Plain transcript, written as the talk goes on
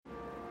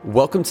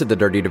Welcome to the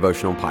Dirty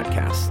Devotional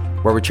Podcast,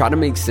 where we try to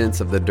make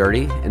sense of the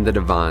dirty and the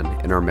divine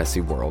in our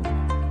messy world.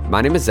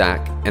 My name is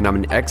Zach, and I'm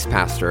an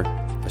ex-pastor,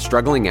 a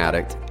struggling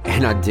addict,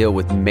 and I deal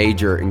with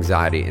major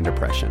anxiety and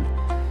depression.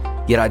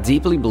 Yet I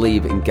deeply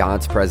believe in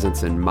God's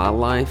presence in my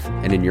life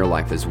and in your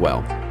life as well.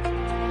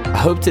 I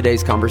hope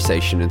today's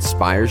conversation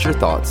inspires your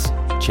thoughts,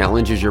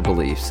 challenges your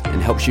beliefs,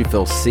 and helps you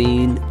feel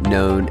seen,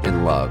 known,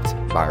 and loved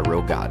by a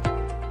real God.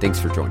 Thanks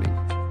for joining.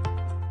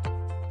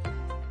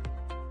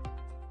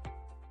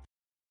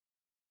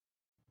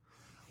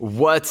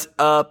 What's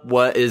up?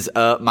 What is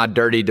up, my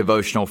Dirty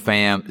Devotional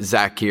fam?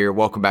 Zach here.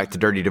 Welcome back to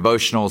Dirty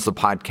Devotionals, the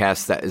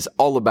podcast that is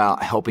all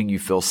about helping you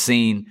feel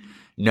seen,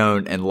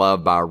 known, and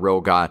loved by a real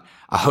God.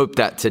 I hope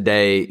that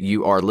today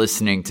you are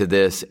listening to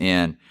this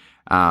in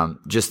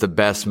just the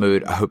best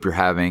mood. I hope you're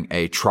having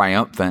a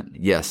triumphant,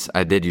 yes,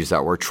 I did use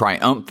that word,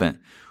 triumphant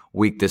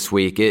week this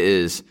week. It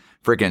is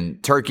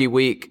freaking Turkey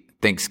Week.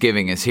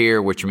 Thanksgiving is here,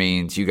 which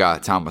means you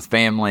got time with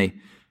family.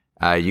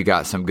 You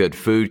got some good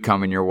food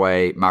coming your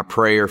way. My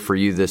prayer for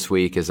you this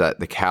week is that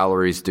the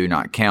calories do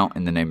not count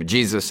in the name of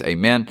Jesus.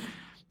 Amen.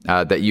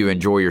 That you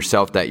enjoy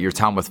yourself, that your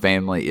time with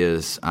family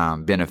is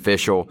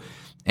beneficial.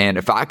 And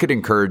if I could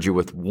encourage you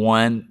with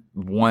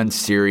one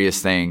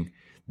serious thing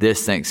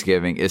this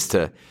Thanksgiving is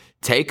to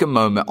take a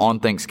moment on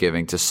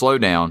Thanksgiving to slow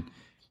down,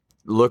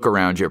 look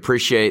around you,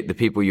 appreciate the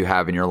people you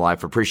have in your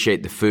life,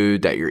 appreciate the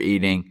food that you're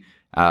eating.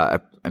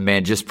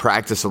 Man, just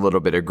practice a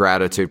little bit of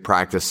gratitude,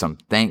 practice some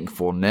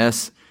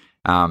thankfulness.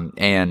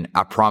 And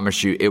I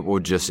promise you, it will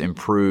just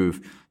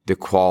improve the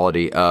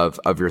quality of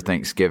your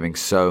Thanksgiving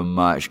so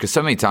much. Because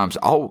so many times,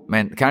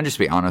 can I just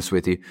be honest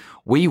with you?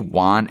 We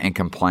whine and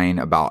complain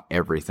about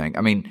everything.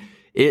 I mean,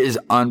 it is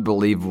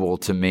unbelievable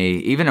to me,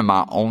 even in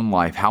my own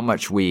life, how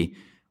much we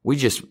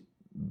just,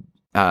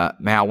 I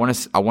want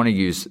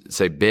to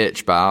say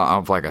bitch, but I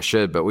don't feel like I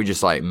should, but we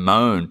just like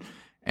moan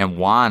and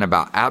whine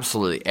about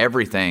absolutely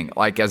everything,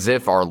 like as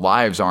if our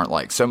lives aren't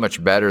like so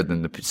much better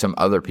than some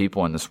other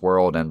people in this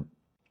world. And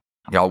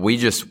y'all, we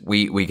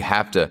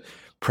have to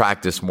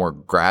practice more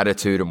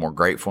gratitude and more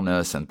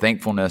gratefulness and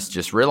thankfulness,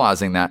 just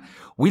realizing that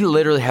we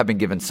literally have been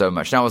given so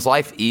much. Now, is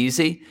life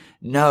easy?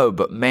 No,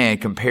 but man,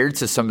 compared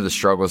to some of the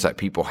struggles that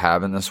people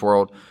have in this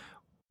world,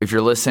 if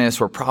you're listening to this,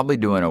 we're probably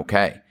doing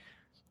okay.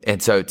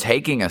 And so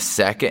taking a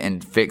second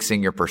and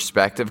fixing your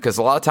perspective, because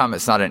a lot of time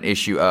it's not an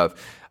issue of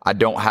I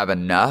don't have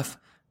enough.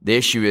 The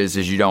issue is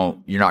you're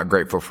not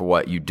grateful for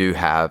what you do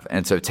have.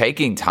 And so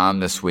taking time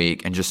this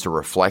week and just to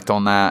reflect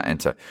on that and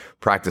to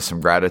practice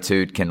some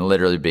gratitude can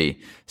literally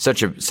be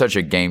such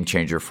a game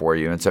changer for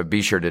you. And so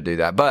be sure to do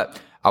that. But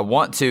I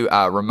want to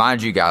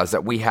remind you guys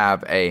that we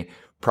have a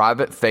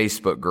private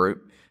Facebook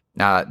group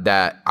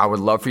that I would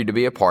love for you to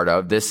be a part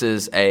of. This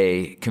is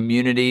a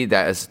community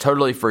that is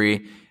totally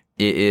free.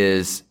 It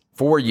is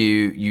for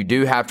you. You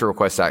do have to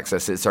request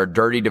access. It's our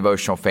Dirty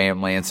Devotional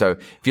family. And so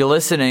if you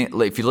listen to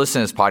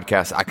this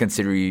podcast, I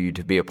consider you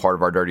to be a part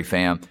of our Dirty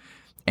fam.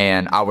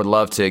 And I would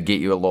love to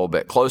get you a little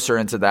bit closer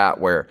into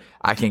that, where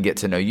I can get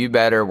to know you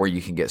better, where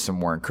you can get some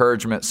more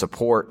encouragement,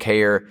 support,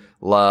 care,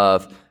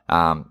 love.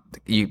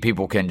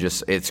 People can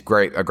it's a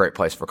great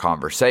place for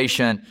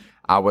conversation.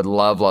 I would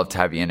love to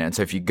have you in it. And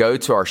so if you go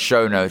to our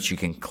show notes, you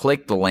can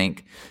click the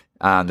link.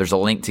 There's a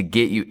link to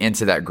get you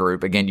into that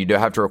group. Again, you do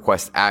have to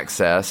request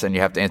access and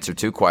you have to answer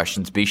 2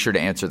 questions. Be sure to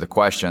answer the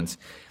questions.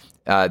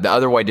 The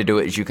other way to do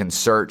it is you can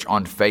search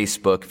on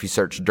Facebook. If you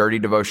search Dirty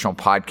Devotional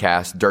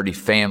Podcast, Dirty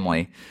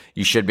Family,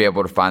 you should be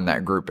able to find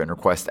that group and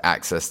request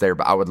access there.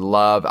 But I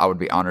would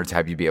be honored to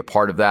have you be a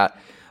part of that.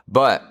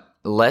 But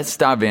let's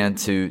dive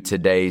into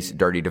today's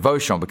Dirty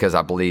Devotional, because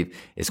I believe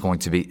it's going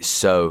to be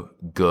so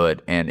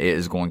good and it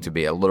is going to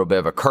be a little bit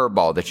of a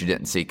curveball that you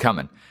didn't see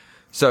coming.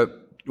 So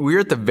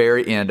we're at the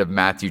very end of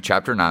Matthew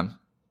chapter 9,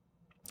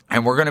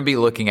 and we're going to be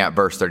looking at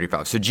verse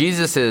 35. So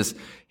Jesus is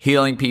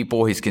healing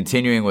people. He's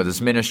continuing with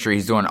his ministry.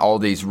 He's doing all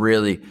these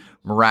really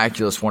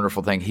miraculous,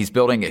 wonderful things. He's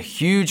building a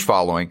huge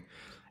following.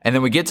 And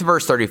then we get to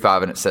verse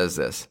 35, and it says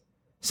this.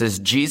 It says,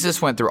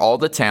 Jesus went through all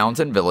the towns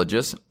and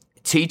villages,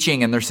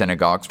 teaching in their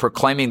synagogues,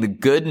 proclaiming the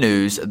good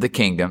news of the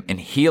kingdom, and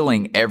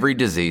healing every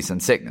disease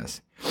and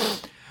sickness.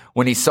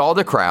 When he saw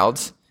the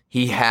crowds,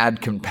 he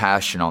had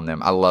compassion on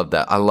them. I love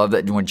that. I love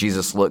that when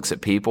Jesus looks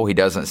at people, he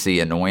doesn't see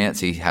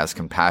annoyance. He has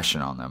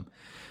compassion on them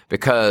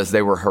because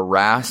they were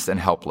harassed and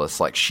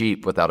helpless like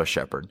sheep without a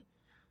shepherd.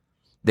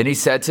 Then he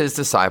said to his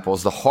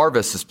disciples, the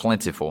harvest is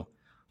plentiful,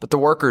 but the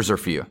workers are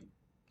few.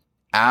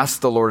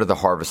 Ask the Lord of the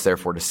harvest,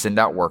 therefore, to send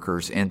out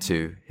workers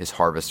into his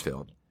harvest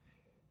field.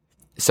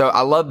 So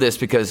I love this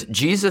because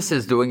Jesus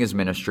is doing his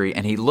ministry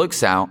and he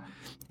looks out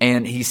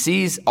and he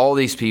sees all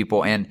these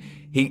people, and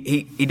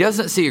he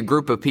doesn't see a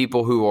group of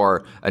people who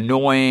are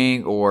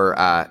annoying or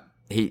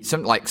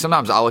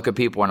sometimes I look at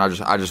people and I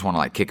just want to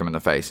like kick them in the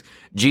face.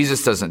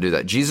 Jesus doesn't do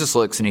that. Jesus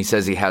looks and he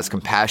says he has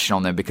compassion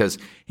on them because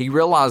he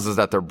realizes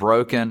that they're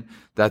broken,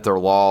 that they're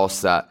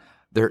lost, that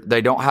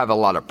they don't have a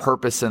lot of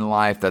purpose in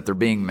life, that they're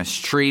being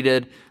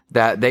mistreated,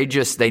 that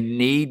they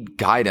need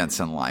guidance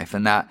in life.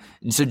 And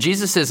so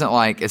Jesus isn't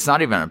like, it's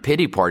not even a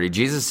pity party.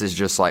 Jesus is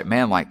just like,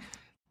 man, like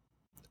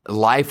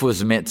life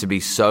was meant to be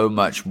so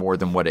much more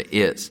than what it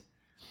is.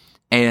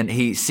 And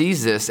he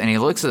sees this and he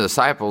looks at the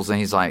disciples and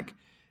he's like,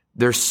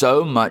 there's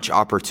so much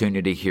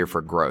opportunity here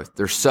for growth.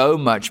 There's so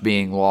much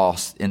being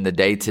lost in the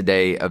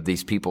day-to-day of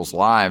these people's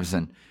lives.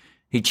 And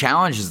he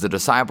challenges the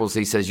disciples.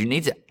 He says, you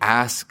need to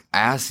ask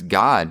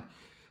God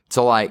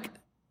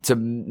to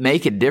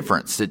make a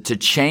difference, to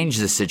change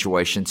the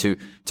situation, to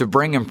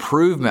bring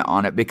improvement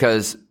on it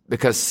because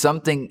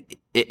something,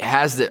 it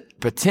has the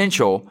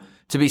potential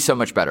to be so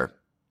much better.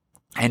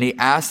 And he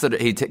asked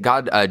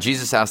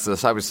Jesus asked the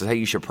disciples, says, hey,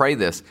 you should pray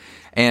this.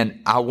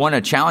 And I want to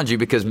challenge you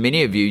because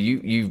many of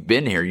you've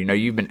been here,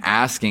 you've been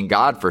asking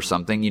God for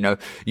something,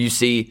 you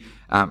see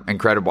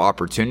incredible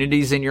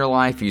opportunities in your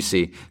life. You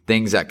see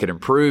things that could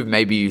improve.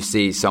 Maybe you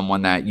see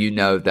someone that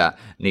that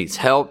needs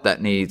help,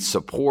 that needs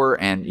support.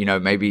 And,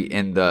 maybe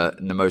in the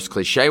most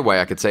cliche way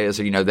I could say is,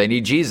 they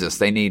need Jesus.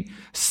 They need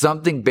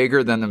something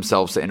bigger than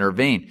themselves to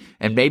intervene.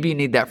 And maybe you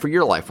need that for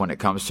your life when it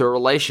comes to a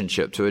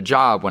relationship, to a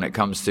job, when it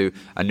comes to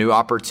a new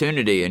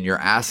opportunity. And you're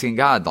asking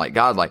God,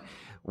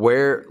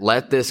 where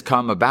let this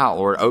come about,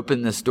 Lord,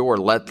 open this door.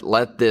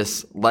 Let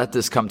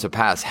this come to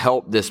pass.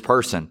 Help this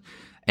person.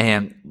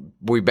 And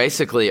we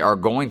basically are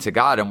going to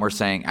God and we're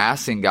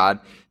asking God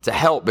to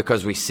help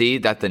because we see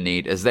that the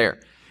need is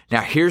there.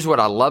 Now, here's what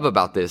I love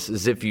about this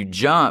is if you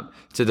jump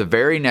to the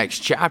very next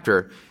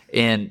chapter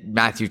in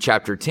Matthew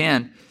chapter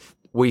 10,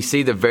 we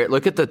see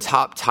look at the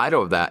top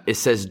title of that. It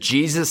says,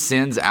 Jesus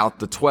sends out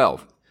the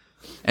 12.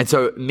 And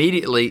so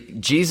immediately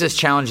Jesus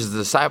challenges the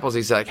disciples.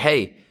 He's like,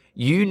 hey,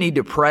 you need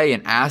to pray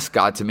and ask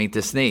God to meet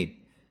this need.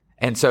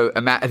 And so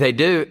they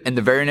do. And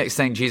the very next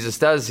thing Jesus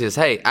does is,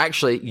 hey,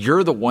 actually,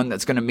 you're the one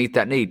that's going to meet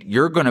that need.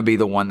 You're going to be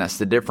the one that's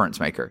the difference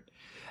maker.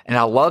 And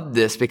I love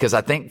this because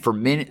I think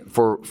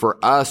for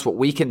us, what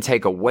we can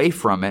take away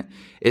from it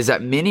is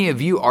that many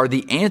of you are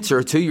the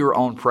answer to your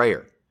own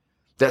prayer.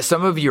 That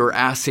some of you are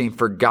asking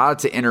for God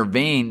to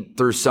intervene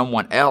through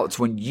someone else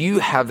when you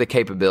have the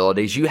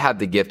capabilities, you have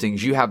the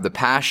giftings, you have the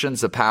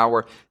passions, the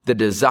power, the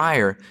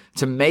desire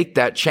to make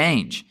that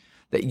change,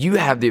 that you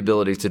have the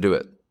ability to do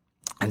it.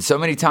 And so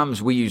many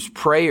times we use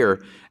prayer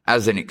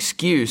as an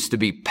excuse to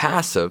be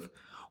passive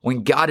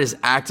when God is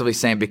actively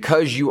saying,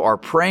 because you are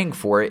praying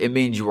for it, it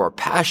means you are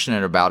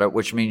passionate about it,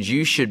 which means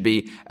you should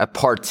be a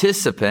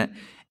participant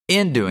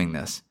in doing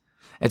this.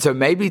 And so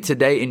maybe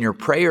today in your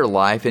prayer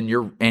life and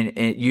you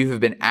have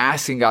been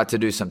asking God to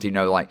do something,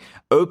 like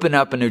open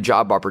up a new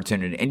job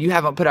opportunity, and you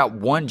haven't put out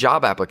one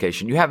job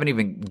application. You haven't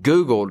even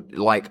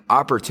Googled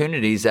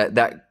opportunities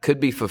that could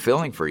be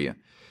fulfilling for you.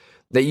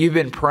 That you've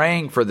been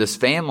praying for this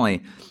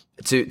family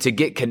to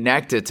get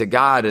connected to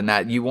God, and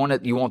that you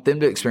want them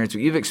to experience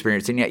what you've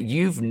experienced, and yet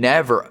you've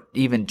never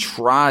even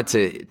tried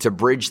to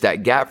bridge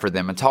that gap for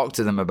them and talk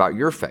to them about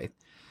your faith.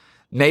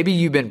 Maybe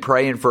you've been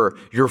praying for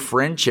your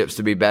friendships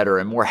to be better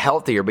and more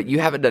healthier, but you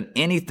haven't done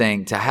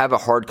anything to have a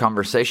hard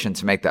conversation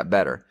to make that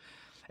better.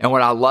 And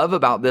what I love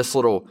about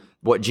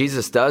what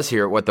Jesus does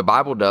here, what the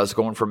Bible does,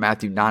 going from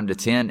Matthew 9 to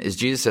 10, is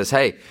Jesus says,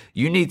 hey,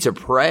 you need to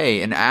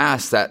pray and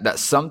ask that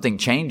something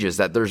changes,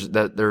 that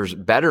there's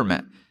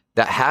betterment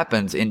that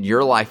happens in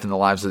your life and the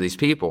lives of these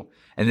people.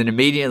 And then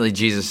immediately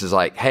Jesus is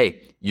like,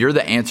 hey, you're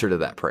the answer to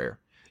that prayer.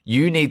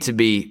 You need to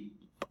be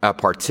a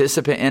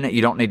participant in it.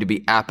 You don't need to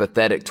be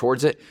apathetic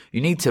towards it.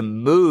 You need to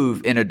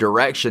move in a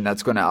direction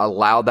that's going to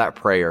allow that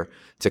prayer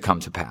to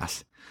come to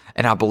pass.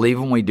 And I believe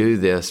when we do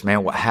this,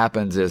 man, what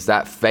happens is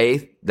that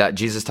faith that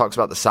Jesus talks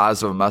about, the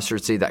size of a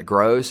mustard seed that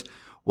grows,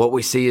 what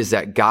we see is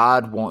that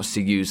God wants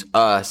to use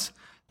us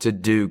to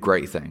do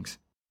great things.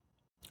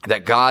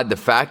 That God, the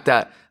fact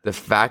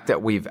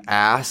that we've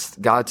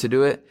asked God to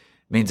do it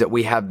means that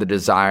we have the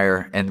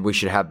desire, and we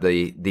should have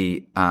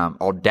the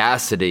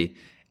audacity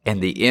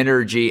and the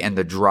energy and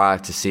the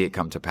drive to see it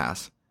come to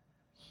pass.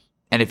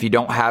 And if you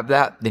don't have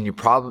that, then you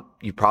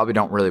probably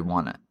don't really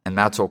want it, and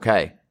that's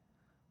okay.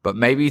 But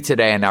maybe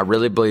today, and I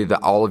really believe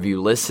that all of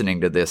you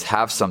listening to this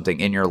have something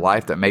in your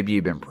life that maybe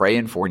you've been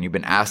praying for, and you've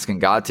been asking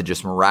God to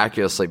just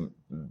miraculously,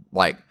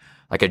 like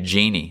a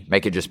genie,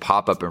 make it just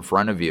pop up in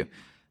front of you.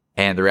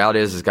 And the reality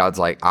is God's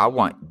like, I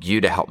want you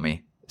to help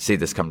me see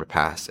this come to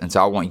pass. And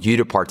so I want you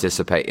to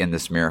participate in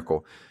this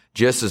miracle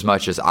just as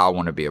much as I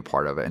want to be a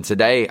part of it. And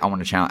today I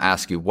want to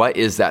ask you, what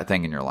is that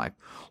thing in your life?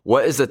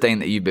 What is the thing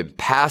that you've been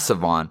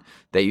passive on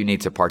that you need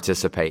to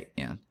participate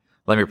in?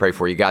 Let me pray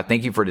for you. God,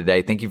 thank you for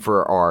today. Thank you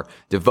for our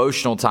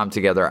devotional time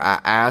together.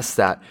 I ask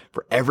that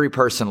for every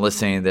person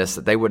listening to this,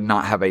 that they would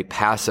not have a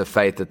passive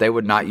faith, that they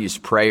would not use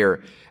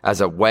prayer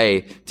as a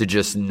way to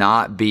just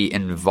not be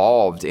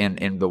involved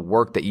in the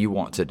work that you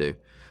want to do.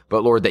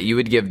 But Lord, that you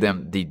would give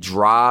them the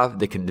drive,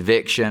 the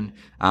conviction,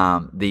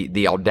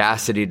 the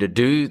audacity to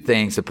do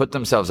things, to put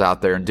themselves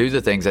out there and do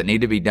the things that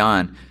need to be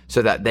done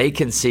so that they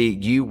can see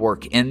you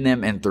work in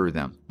them and through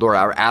them. Lord,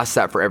 I ask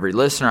that for every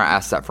listener. I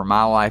ask that for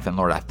my life. And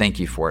Lord, I thank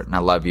you for it. And I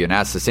love you and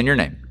ask this in your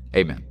name.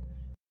 Amen.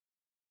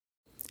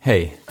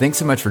 Hey, thanks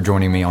so much for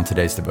joining me on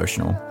today's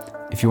devotional.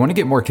 If you want to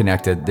get more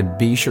connected, then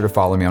be sure to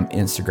follow me on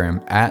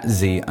Instagram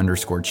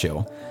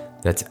 @Z_chill.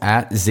 That's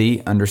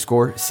 @Z_CHIL.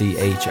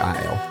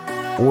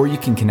 or you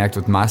can connect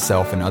with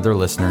myself and other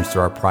listeners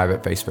through our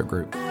private Facebook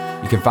group.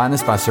 You can find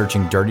this by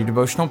searching Dirty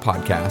Devotional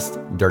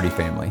Podcast, Dirty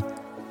Family.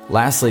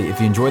 Lastly, if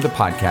you enjoy the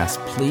podcast,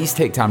 please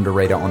take time to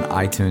rate it on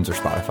iTunes or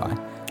Spotify.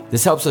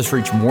 This helps us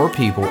reach more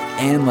people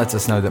and lets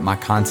us know that my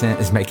content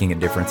is making a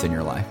difference in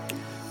your life.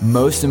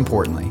 Most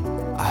importantly,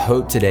 I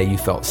hope today you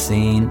felt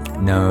seen,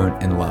 known,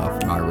 and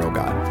loved by a real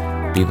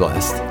God. Be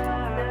blessed.